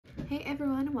Hey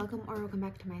everyone, welcome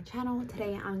back to my channel.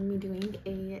 Today I'm going to be doing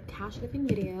a cash giving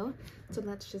video, so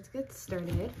let's just get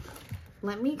started.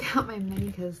 Let me count my money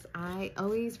because I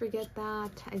always forget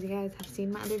that. As you guys have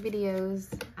seen my other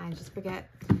videos, I just forget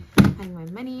counting my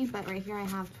money. But right here I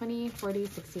have 20, 40,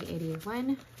 60, 80,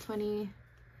 120,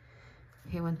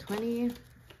 okay, 120.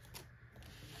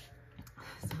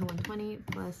 So 120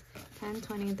 plus 10,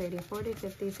 20, 30, 40,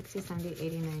 50, 60, 70,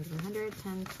 80, 90, 100,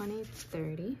 10, 20,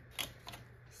 30.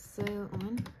 So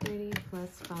 130 plus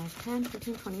 5, 10,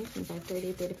 15, 20, 25,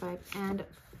 30, 35, and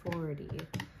 40.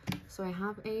 So I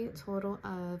have a total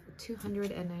of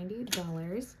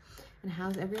 $290. And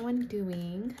how's everyone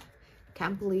doing?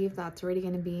 Can't believe that's already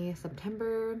going to be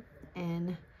September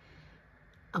in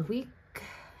a week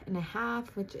and a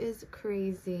half, which is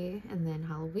crazy. And then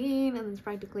Halloween, and it's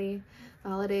practically the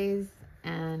holidays.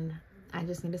 And I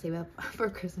just need to save up for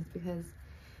Christmas because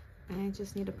I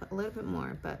just need to put a little bit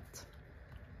more, but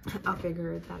I'll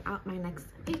figure that out my next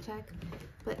paycheck.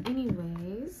 But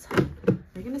anyways,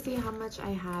 we're gonna see how much I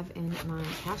have in my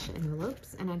cash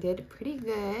envelopes, and I did pretty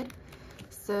good.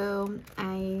 So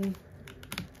I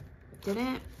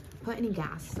didn't put any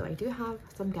gas, so I do have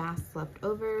some gas left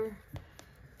over,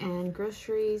 and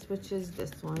groceries, which is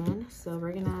this one. So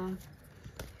we're going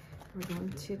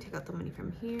to take out the money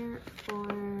from here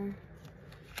for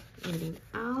eating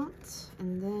out,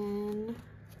 and then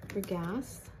for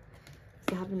gas,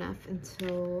 I have enough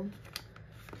until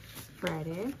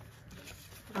Friday.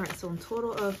 All right, so in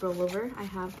total of rollover, I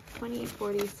have 20,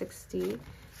 40, 60,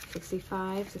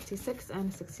 65, 66,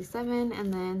 and 67.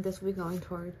 And then this will be going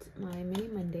towards my mini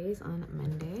Mondays on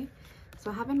Monday.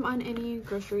 So I haven't bought any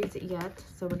groceries yet,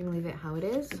 so we're gonna leave it how it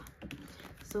is.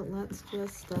 So let's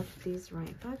just stuff these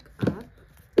right back up.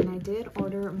 And I did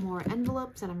order more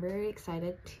envelopes, and I'm very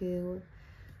excited to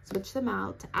switch them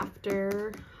out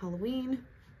after Halloween.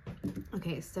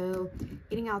 Okay, so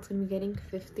eating out's gonna be getting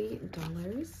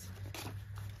 $50,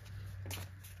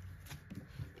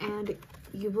 and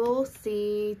you will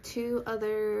see 2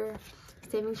 other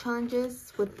saving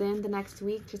challenges within the next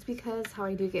week, just because how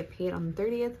I do get paid on the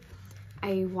 30th.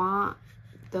 I want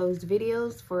those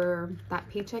videos for that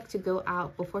paycheck to go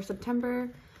out before September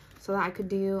so that I could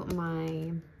do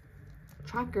my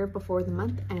tracker before the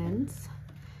month ends.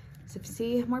 So if you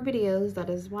see more videos, that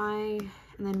is why.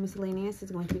 And then miscellaneous is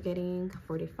going to be getting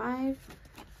 45,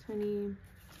 20,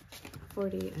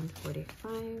 40, and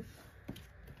 45.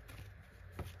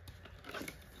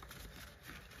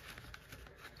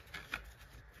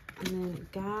 And then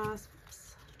gas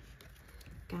is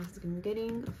going to be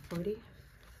getting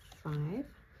 45.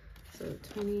 So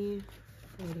 20,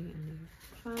 40, and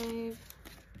 5.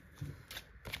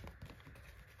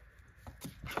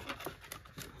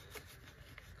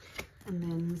 And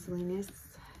then miscellaneous,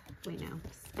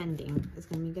 spending is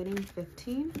going to be getting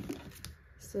 15.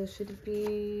 So should it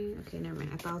be, okay, never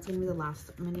mind. I thought it was going to be the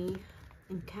last money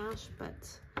in cash,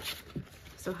 but I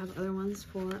still have other ones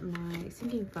for my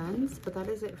sinking funds, but that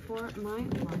is it for my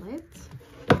wallet.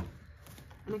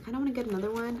 And I kind of want to get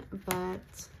another one,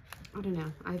 but I don't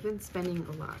know. I've been spending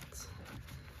a lot,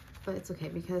 but it's okay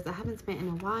because I haven't spent in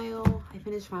a while. I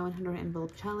finished my 100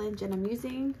 envelope challenge, and I'm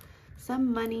using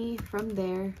some money from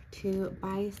there to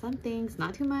buy some things,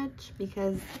 not too much,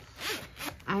 because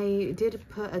I did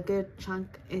put a good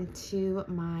chunk into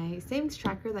my savings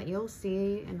tracker that you'll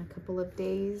see in a couple of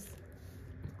days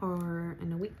or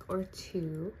in a week or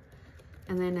 2.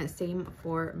 And then same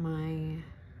for my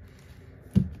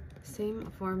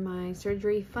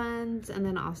surgery funds, and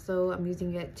then also I'm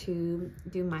using it to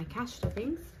do my cash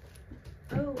stuffings.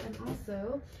 Oh, and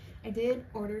also I did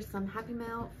order some Happy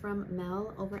Mail from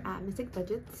Mel over at Mystic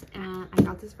Budgets, and I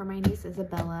got this for my niece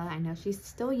Isabella. I know she's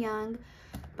still young,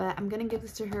 but I'm gonna give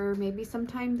this to her maybe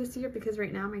sometime this year, because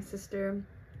right now my sister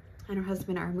and her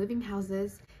husband are moving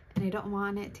houses, and I don't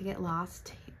want it to get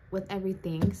lost with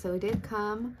everything. So it did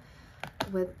come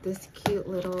with this cute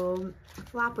little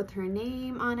flap with her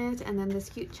name on it, and then this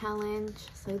cute challenge.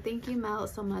 So thank you, Mel,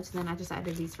 so much. And then I just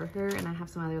added these for her, and I have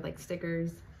some other like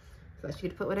stickers so that she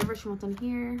could put whatever she wants on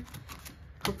here.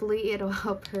 Hopefully it'll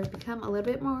help her become a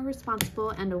little bit more responsible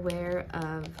and aware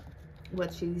of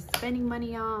what she's spending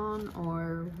money on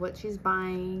or what she's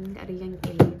buying at a young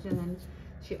age. And then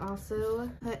she also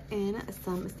put in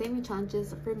some saving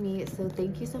challenges for me, so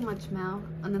thank you so much, Mel.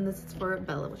 And then this is for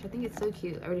Bella, which I think is so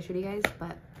cute. I already showed you guys,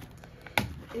 but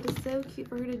it is so cute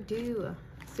for her to do.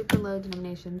 Super low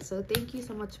denomination. So thank you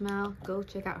so much, Mel. Go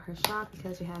check out her shop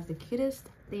because she has the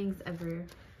cutest things ever,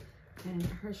 and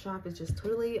her shop is just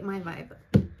totally my vibe.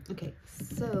 Okay,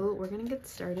 so we're gonna get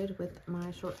started with my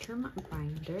short-term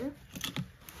binder.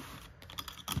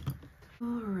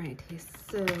 Alrighty,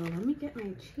 so let me get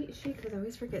my cheat sheet because I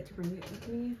always forget to bring it with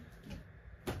me.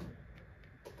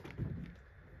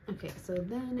 Okay, so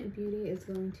then Beauty is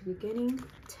going to be getting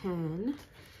 10.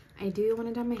 I do want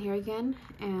to dye my hair again,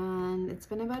 and it's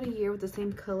been about a year with the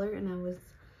same color, and I was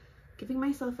giving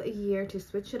myself a year to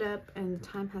switch it up, and the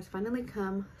time has finally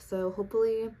come. So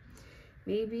hopefully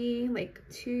maybe like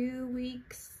 2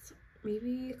 weeks,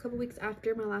 maybe a couple weeks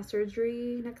after my last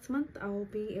surgery next month, I'll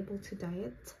be able to dye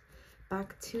it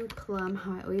back to plum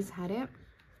how I always had it.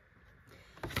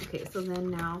 Okay, so then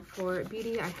now for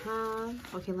Beauty I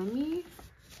have, okay, I need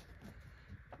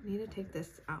to take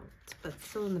this out, but it's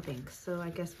still in the bank. So I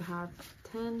guess we have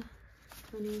 10,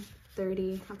 20,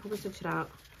 30. I'll probably switch it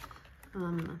out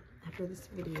after this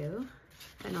video.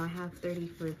 But now I have 30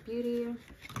 for Beauty.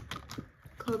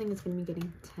 Clothing is going to be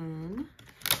getting 10.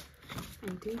 I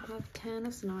do have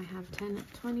 10, so now I have 10,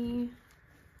 20.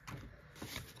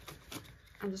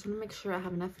 I just want to make sure I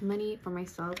have enough money for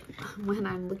myself when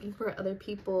I'm looking for other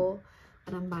people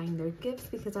when I'm buying their gifts,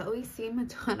 because I always seem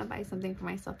to want to buy something for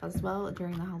myself as well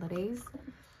during the holidays.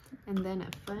 And then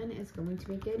Fun is going to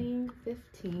be getting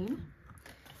 15.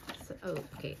 So, oh,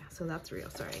 okay, so that's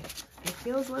real. Sorry, it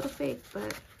feels a little fake,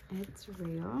 but it's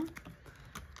real.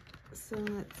 So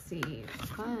let's see.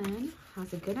 Fun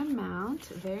has a good amount.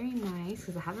 Very nice,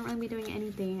 because I haven't really been doing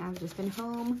anything. I've just been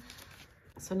home.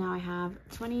 So now I have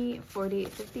 20, 40,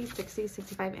 50, 60,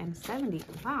 65, and 70.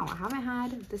 Wow, I haven't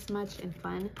had this much in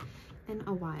Fun in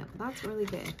a while. That's really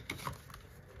good.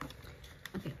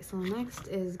 Okay, so next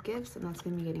is gifts, and that's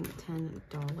going to be getting $10.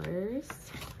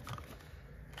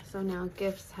 So now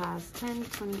gifts has 10,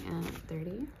 20, and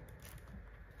 30.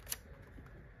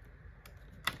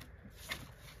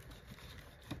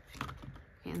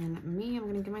 Okay, and then me, I'm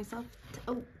going to give myself,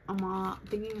 oh, I'm all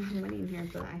thinking of money in here,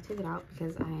 but I took it out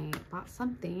because I bought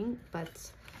something,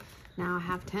 but now I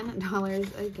have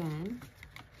 $10 again.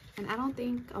 And I don't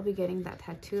think I'll be getting that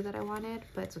tattoo that I wanted,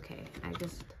 but it's okay. I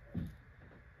just...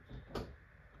 Is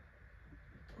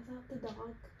that the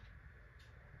dog?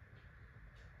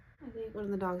 I think one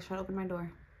of the dogs tried to open my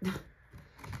door. Okay,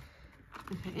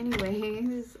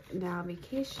 anyways, now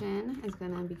Vacation is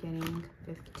gonna be getting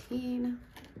 15.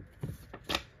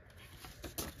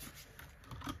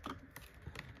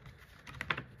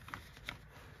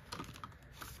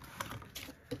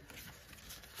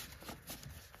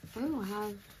 Oh, I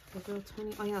have a real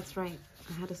 20. Oh yeah, that's right.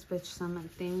 I had to switch some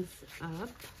things up.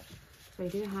 So I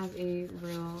do have a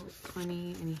real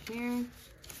 20 in here.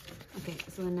 Okay,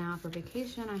 so then now for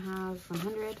Vacation, I have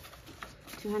 100,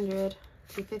 200,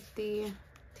 250,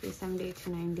 270,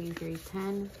 290,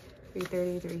 310,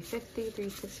 330, 350,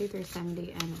 360,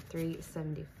 370, and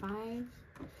 375.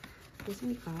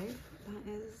 375, that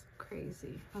is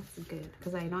crazy. That's good,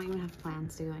 because I don't even have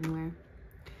plans to go anywhere.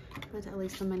 But at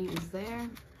least the money is there.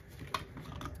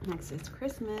 Next is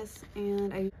Christmas,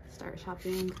 and I start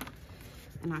shopping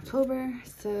in October,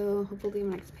 so hopefully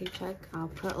my next paycheck I'll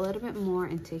put a little bit more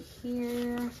into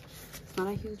here. It's not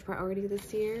a huge priority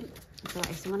this year, so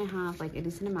I still want to have like a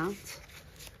decent amount,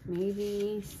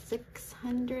 maybe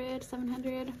 600,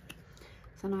 700.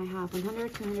 So now I have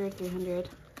 100, 200, 300,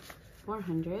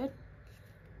 400,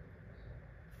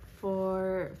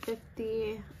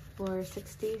 450,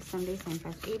 460, 70,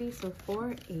 75, 80, so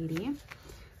 480.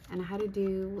 And I had to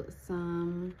do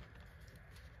some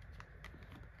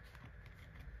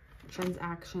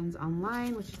transactions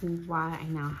online, which is why I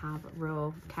now have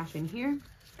real cash in here.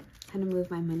 I had to move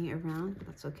my money around, but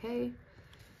that's okay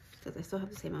because I still have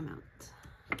the same amount.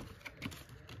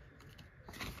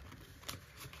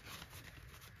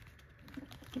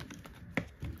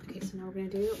 Okay, so now we're gonna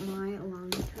do my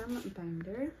long-term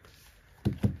binder.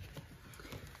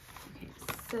 Okay,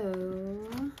 so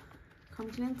car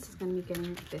maintenance is gonna be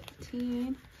getting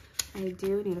 15. I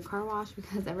do need a car wash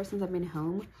because ever since I've been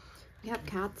home, we have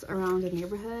cats around the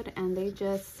neighborhood and they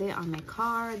just sit on my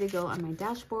car. They go on my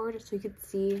dashboard, so you could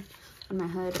see on my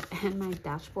hood and my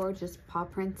dashboard just paw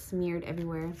prints smeared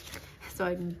everywhere. So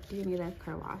I do need a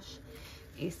car wash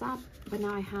ASAP. But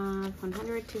now I have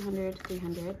 100, 200,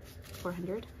 300,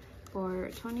 400,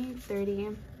 420,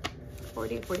 30,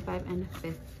 40, 45, and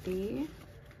 50.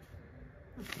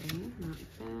 Okay, not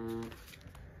bad.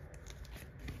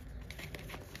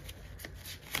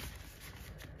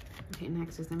 Okay,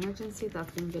 next is emergency.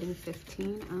 That's been getting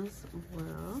 15 as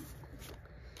well.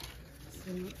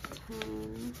 So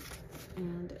 10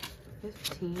 and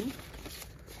 15.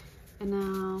 And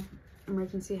now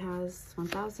emergency has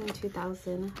 1,000,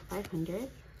 2,000, 500,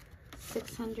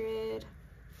 600,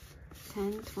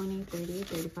 10, 20, 30,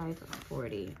 35,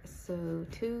 40. So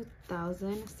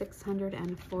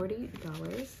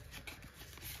 $2,640.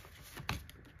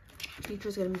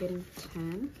 Nature's gonna be getting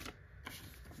 10.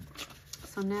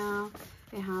 So now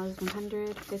it has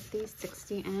 100, 50,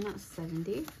 60, and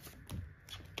 70.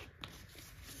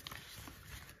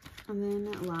 And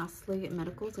then lastly,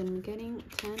 medical is gonna be getting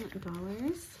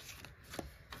 $10.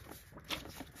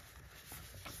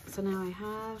 So now I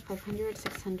have 500,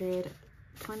 600,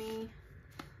 20,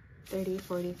 30,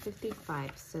 40,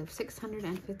 55. So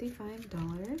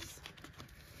 $655.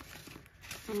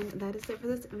 And that is it for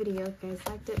this video. If you guys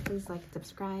liked it, please like and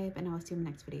subscribe, and I will see you in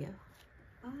the next video.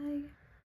 Bye.